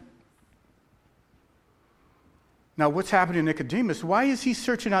judgment. Now, what's happening to Nicodemus? Why is he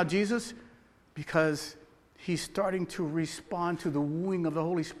searching out Jesus? Because he's starting to respond to the wooing of the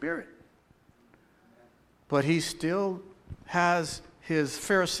Holy Spirit. But he still has his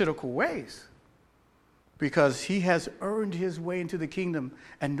pharisaical ways because he has earned his way into the kingdom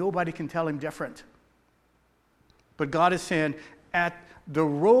and nobody can tell him different. But God is saying, at the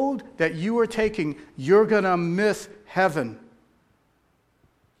road that you are taking, you're going to miss heaven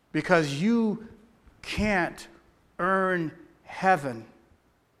because you can't earn heaven.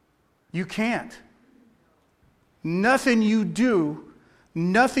 You can't. Nothing you do,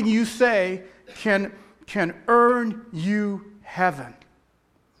 nothing you say can earn you heaven.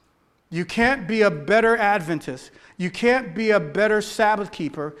 You can't be a better Adventist. You can't be a better Sabbath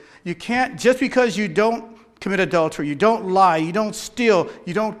keeper. You can't, just because you don't commit adultery, you don't lie, you don't steal,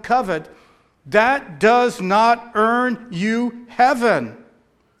 you don't covet, that does not earn you heaven.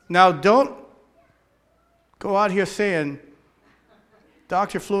 Now, don't go out here saying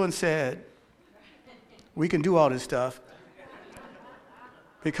Dr. Fluent said, we can do all this stuff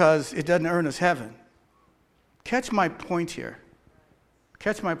because it doesn't earn us heaven. Catch my point here.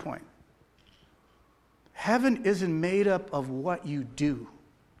 Catch my point. Heaven isn't made up of what you do.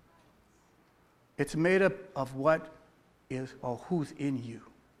 It's made up of what is or who's in you.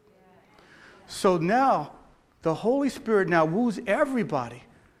 So now, the Holy Spirit now woos everybody.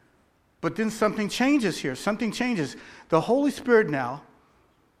 But then something changes here. Something changes. The Holy Spirit now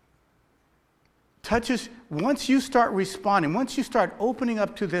touches, once you start responding, once you start opening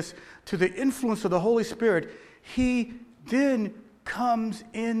up to this, to the influence of the Holy Spirit, He then comes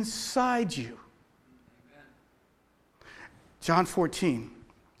inside you. Amen. John 14.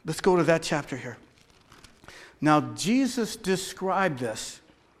 Let's go to that chapter here. Now, Jesus described this.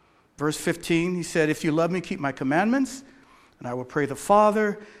 Verse 15, He said, if you love me, keep my commandments, and I will pray the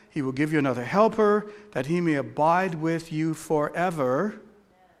Father. He will give you another helper, that He may abide with you forever.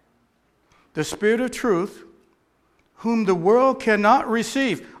 The Spirit of truth, whom the world cannot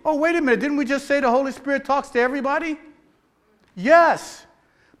receive. Oh, wait a minute. Didn't we just say the Holy Spirit talks to everybody? Yes.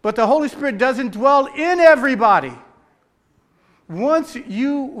 But the Holy Spirit doesn't dwell in everybody. Once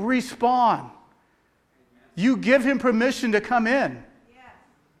you respond, you give Him permission to come in.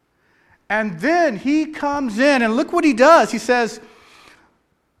 And then He comes in, and look what He does. He says,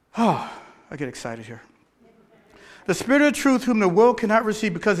 oh, I get excited here. The Spirit of truth, whom the world cannot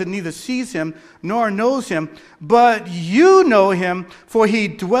receive because it neither sees Him nor knows Him, but you know Him, for He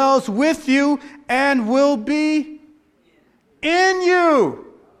dwells with you and will be in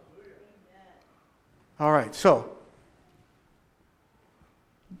you. All right, so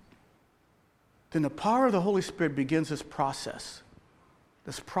then the power of the Holy Spirit begins this process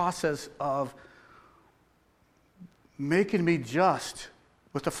of making me just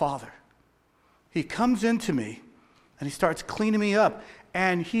with the Father. He comes into me and He starts cleaning me up,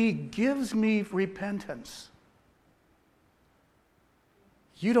 and He gives me repentance.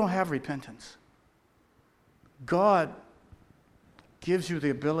 You don't have repentance. God gives you the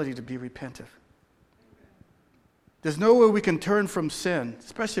ability to be repentant. There's no way we can turn from sin,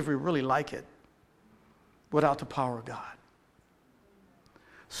 especially if we really like it, without the power of God.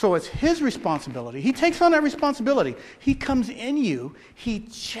 So it's His responsibility. He takes on that responsibility. He comes in you. He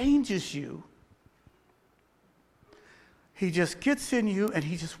changes you. He just gets in you and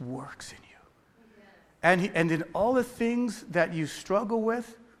He just works in you. And then all the things that you struggle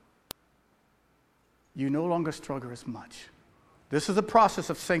with, you no longer struggle as much. This is a process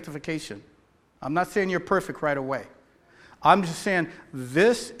of sanctification. I'm not saying you're perfect right away. I'm just saying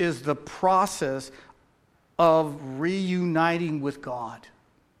this is the process of reuniting with God.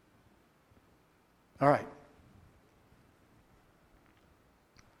 All right.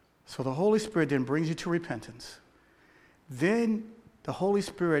 So the Holy Spirit then brings you to repentance. Then the Holy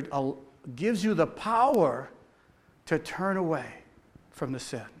Spirit gives you the power to turn away from the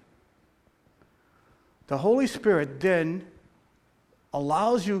sin. The Holy Spirit then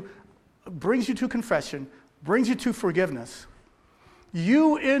brings you to confession, brings you to forgiveness.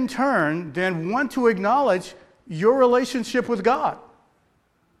 You, in turn, then want to acknowledge your relationship with God.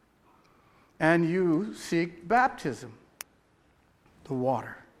 And you seek baptism, the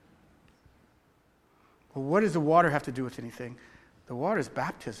water. Well, what does the water have to do with anything? The water is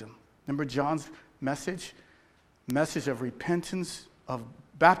baptism. Remember John's message? Message of repentance, of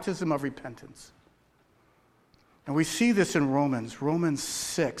baptism of repentance. And we see this in Romans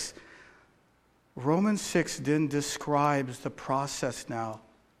 6. Romans 6 then describes the process now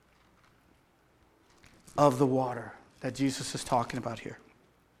of the water that Jesus is talking about here.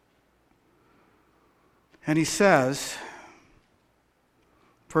 And he says,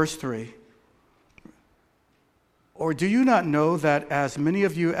 verse 3, or do you not know that as many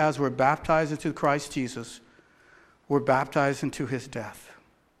of you as were baptized into Christ Jesus were baptized into His death?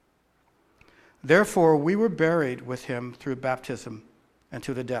 Therefore, we were buried with Him through baptism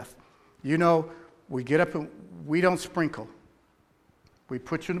into the death. You know, we get up and we don't sprinkle. We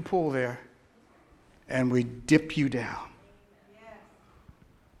put you in the pool there and we dip you down.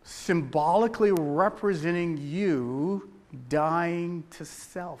 Symbolically representing you dying to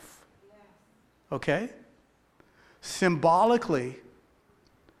self. Okay? Symbolically.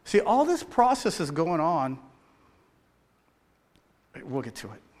 See, all this process is going on. We'll get to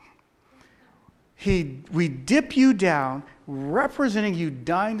it. We dip you down, representing you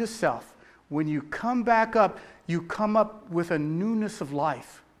dying to self. When you come back up, you come up with a newness of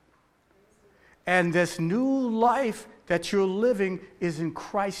life. And this new life that you're living is in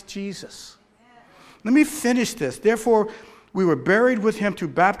Christ Jesus. Let me finish this. Therefore, We were buried with him through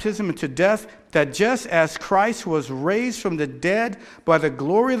baptism into death, that just as Christ was raised from the dead by the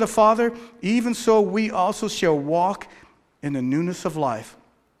glory of the Father, even so we also shall walk in the newness of life.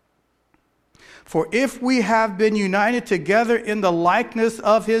 For if we have been united together in the likeness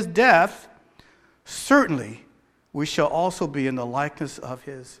of his death, certainly we shall also be in the likeness of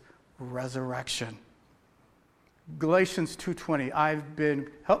his resurrection. Galatians 2:20, I've been,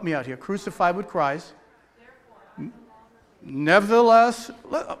 help me out here, crucified with Christ. Nevertheless,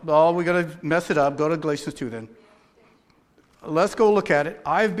 oh, we're going to mess it up. Go to Galatians 2 then. Let's go look at it.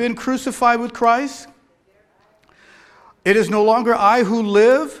 I've been crucified with Christ. It is no longer I who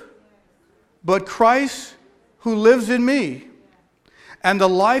live, but Christ who lives in me. And the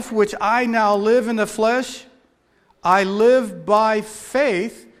life which I now live in the flesh, I live by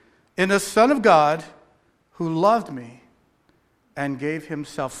faith in the Son of God who loved me and gave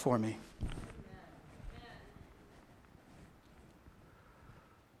himself for me.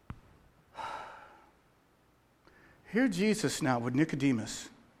 Here Jesus now with Nicodemus.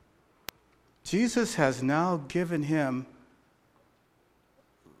 Jesus has now given him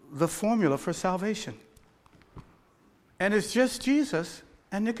the formula for salvation. And it's just Jesus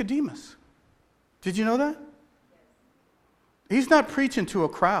and Nicodemus. Did you know that? He's not preaching to a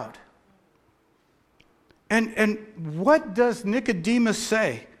crowd. And what does Nicodemus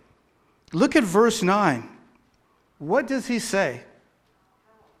say? Look at verse 9. What does he say?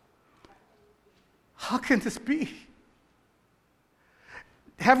 How can this be?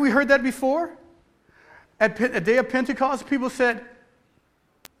 Have we heard that before? At a day of Pentecost, people said,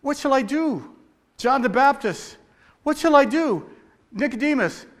 what shall I do? John the Baptist, what shall I do?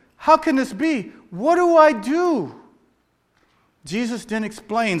 Nicodemus, how can this be? What do I do? Jesus then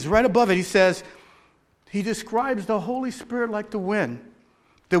explains, right above it, he says, he describes the Holy Spirit like the wind.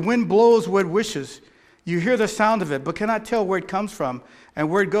 The wind blows where it wishes. You hear the sound of it, but cannot tell where it comes from and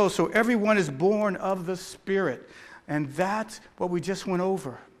where it goes. So everyone is born of the Spirit. And that's what we just went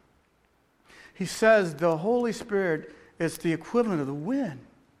over. He says the Holy Spirit is the equivalent of the wind.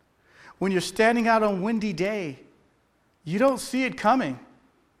 When you're standing out on a windy day, you don't see it coming,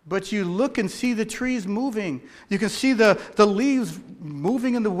 but you look and see the trees moving. You can see the leaves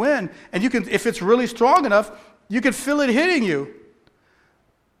moving in the wind. And you can, if it's really strong enough, you can feel it hitting you.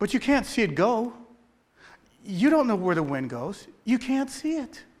 But you can't see it go. You don't know where the wind goes. You can't see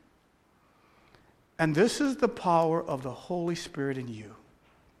it. And this is the power of the Holy Spirit in you.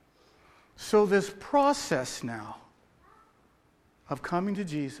 So this process now of coming to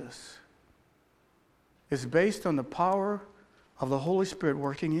Jesus is based on the power of the Holy Spirit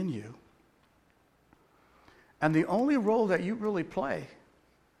working in you. And the only role that you really play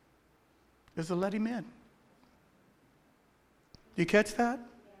is to let him in. You catch that?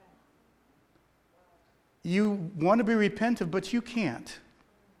 You want to be repentant, but you can't.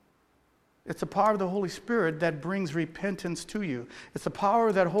 It's the power of the Holy Spirit that brings repentance to you. It's the power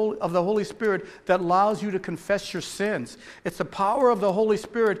of the Holy Spirit that allows you to confess your sins. It's the power of the Holy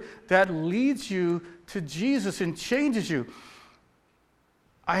Spirit that leads you to Jesus and changes you.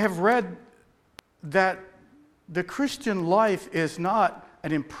 I have read that the Christian life is not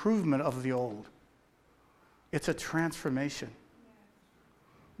an improvement of the old. It's a transformation.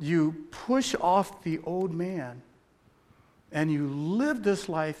 You push off the old man and you live this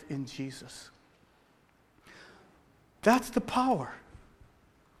life in Jesus. That's the power.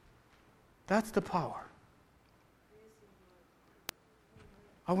 That's the power.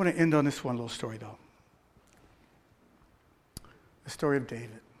 I want to end on this one little story, though. The story of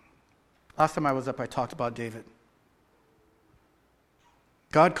David. Last time I was up, I talked about David.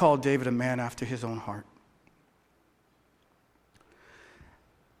 God called David a man after his own heart.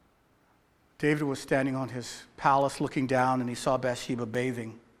 David was standing on his palace looking down, and he saw Bathsheba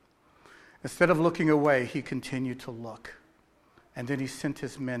bathing. Instead of looking away, he continued to look. And then he sent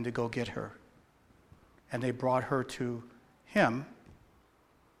his men to go get her. And they brought her to him.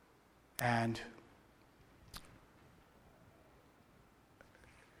 And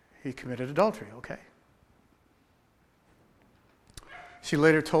he committed adultery, okay? She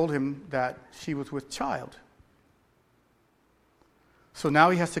later told him that she was with child. So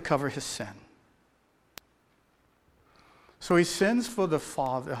now he has to cover his sin. So he sends for the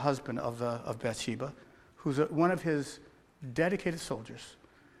husband of Bathsheba, who's one of his dedicated soldiers,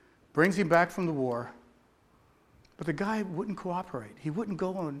 brings him back from the war, but the guy wouldn't cooperate. He wouldn't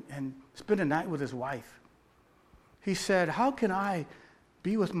go and spend a night with his wife. He said, how can I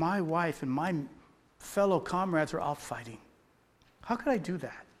be with my wife and my fellow comrades are out fighting? How could I do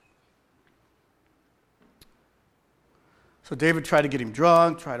that? So David tried to get him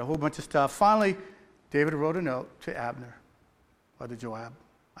drunk, tried a whole bunch of stuff. Finally, David wrote a note to Abner. or the Joab.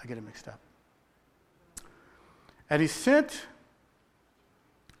 I get it mixed up. And he sent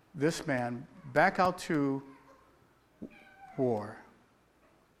this man back out to war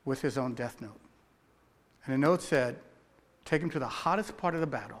with his own death note. And the note said, take him to the hottest part of the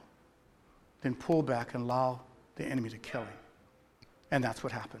battle, then pull back and allow the enemy to kill him. And that's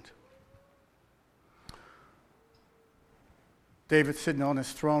what happened. David's sitting on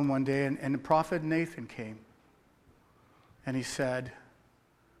his throne one day, and the prophet Nathan came. And he said,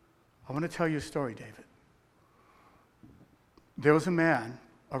 I want to tell you a story, David. There was a man,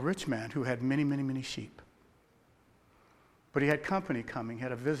 a rich man, who had many, many, many sheep. But he had company coming, he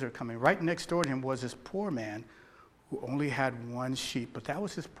had a visitor coming. Right next door to him was this poor man who only had one sheep, but that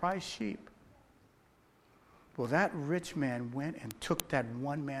was his prized sheep. Well, that rich man went and took that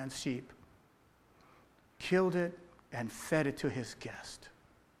one man's sheep, killed it, and fed it to his guest.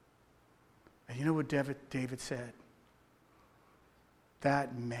 And you know what David said?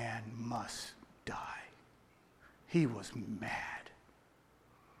 That man must die. He was mad.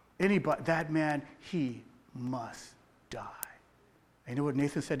 That man, he must die. And you know what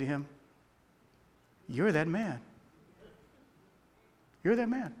Nathan said to him? You're that man. You're that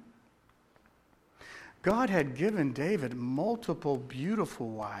man. God had given David multiple beautiful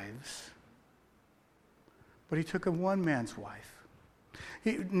wives, but he took a one man's wife.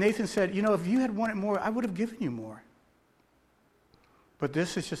 Nathan said, you know, if you had wanted more, I would have given you more. But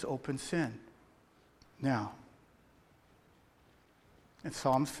this is just open sin. Now, in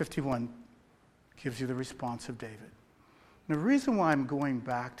Psalms 51 gives you the response of David. And the reason why I'm going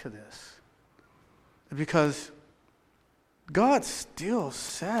back to this is because God still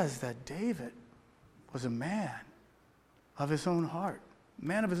says that David was a man of his own heart.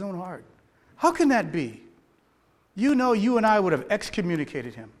 Man of his own heart. How can that be? You know, you and I would have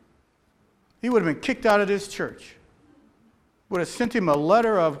excommunicated him. He would have been kicked out of this church. Would have sent him a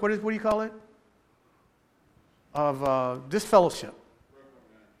letter of, what do you call it? Of disfellowship.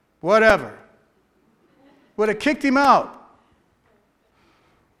 Whatever. Would have kicked him out.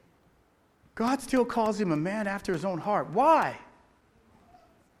 God still calls him a man after his own heart. Why?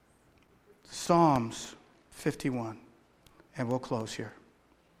 Psalms 51. And we'll close here.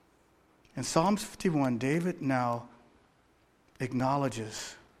 In Psalms 51, David now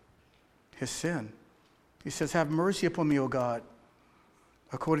acknowledges his sin. He says, have mercy upon me, O God,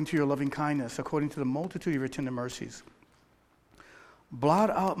 according to your loving kindness, according to the multitude of your tender mercies. Blot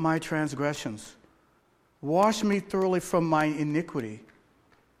out my transgressions. Wash me thoroughly from my iniquity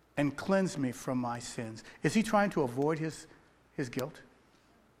and cleanse me from my sins. Is he trying to avoid his guilt?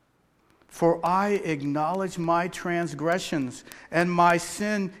 For I acknowledge my transgressions, and my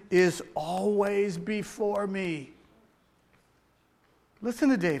sin is always before me. Listen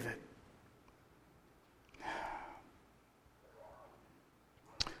to David.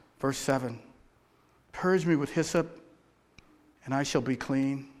 Verse 7. Purge me with hyssop, and I shall be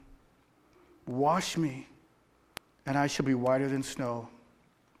clean. Wash me, and I shall be whiter than snow.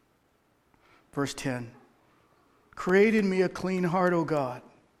 Verse 10. Create in me a clean heart, O God,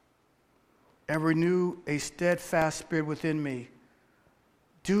 and renew a steadfast spirit within me.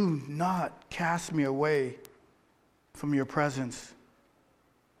 Do not cast me away from your presence,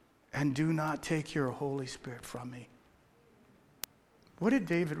 and do not take your Holy Spirit from me. What did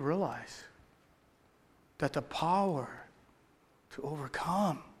David realize? That the power to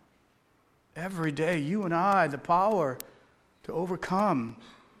overcome every day, you and I, the power to overcome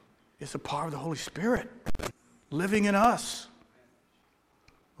is the power of the Holy Spirit living in us.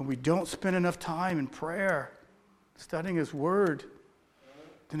 When we don't spend enough time in prayer, studying His Word,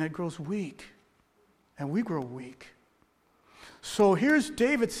 then it grows weak. And we grow weak. So here's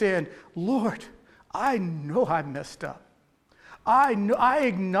David saying, Lord, I know I messed up. I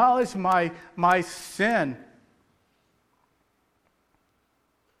acknowledge my sin.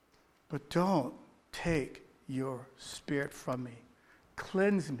 But don't take your spirit from me.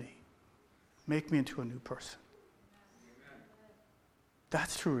 Cleanse me. Make me into a new person.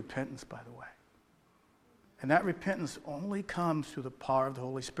 That's true repentance, by the way. And that repentance only comes through the power of the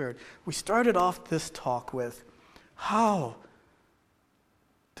Holy Spirit. We started off this talk with, how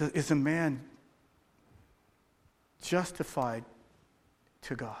is a man justified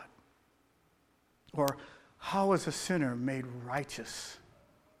to God? Or how is a sinner made righteous?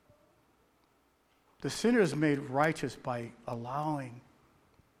 The sinner is made righteous by allowing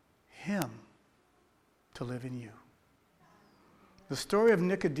Him to live in you. The story of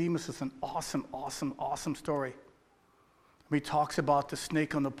Nicodemus is an awesome, awesome, awesome story. He talks about the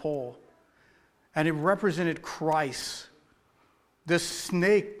snake on the pole, and it represented Christ. This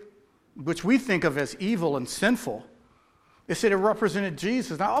snake, which we think of as evil and sinful, They said it represented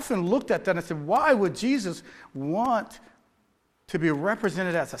Jesus. And I often looked at that and I said, why would Jesus want to be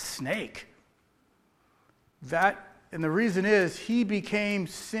represented as a snake? And the reason is he became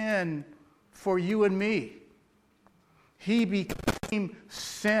sin for you and me. He became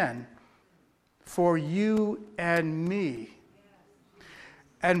sin for you and me.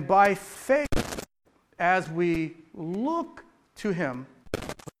 And by faith, as we look to him,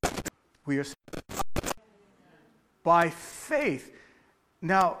 we are saved. By faith.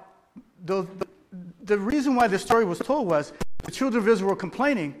 Now, the reason why this story was told was the children of Israel were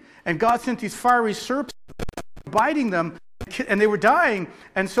complaining, and God sent these fiery serpents biting them, and they were dying.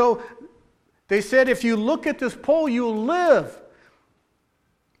 And so they said, if you look at this pole, you'll live.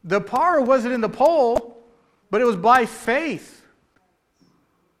 The power wasn't in the pole, but it was by faith.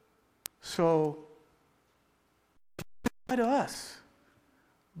 So, to us,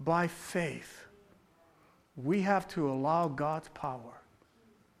 by faith, we have to allow God's power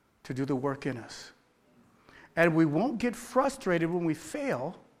to do the work in us. And we won't get frustrated when we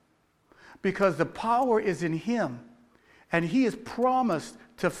fail, because the power is in him. And he has promised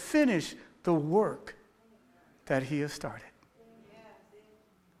to finish the work that he has started.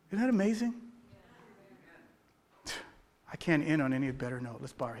 Isn't that amazing? I can't end on any better note.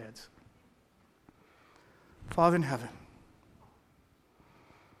 Let's bow our heads. Father in heaven.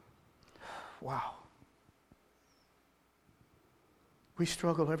 Wow. We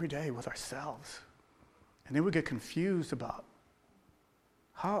struggle every day with ourselves. And then we get confused about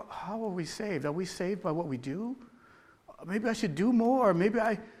how are we saved? Are we saved by what we do? Maybe I should do more. Maybe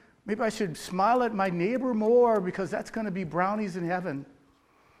I should smile at my neighbor more because that's going to be brownies in heaven.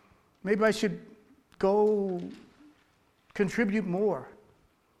 Maybe I should go contribute more.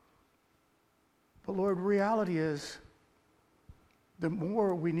 But Lord, reality is the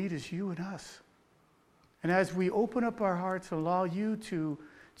more we need is you and us. And as we open up our hearts and allow you to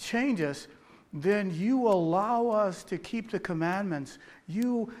change us, then you allow us to keep the commandments.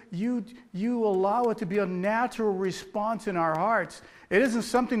 You allow it to be a natural response in our hearts. It isn't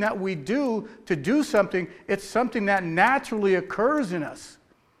something that we do to do something. It's something that naturally occurs in us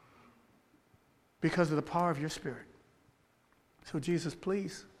because of the power of your Spirit. So Jesus,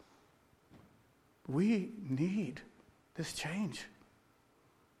 please, we need this change.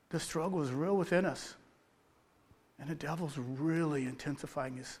 The struggle is real within us. And the devil's really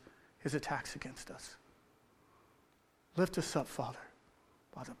intensifying his attacks against us. Lift us up, Father.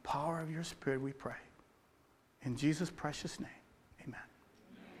 By the power of your Spirit we pray. In Jesus' precious name, amen.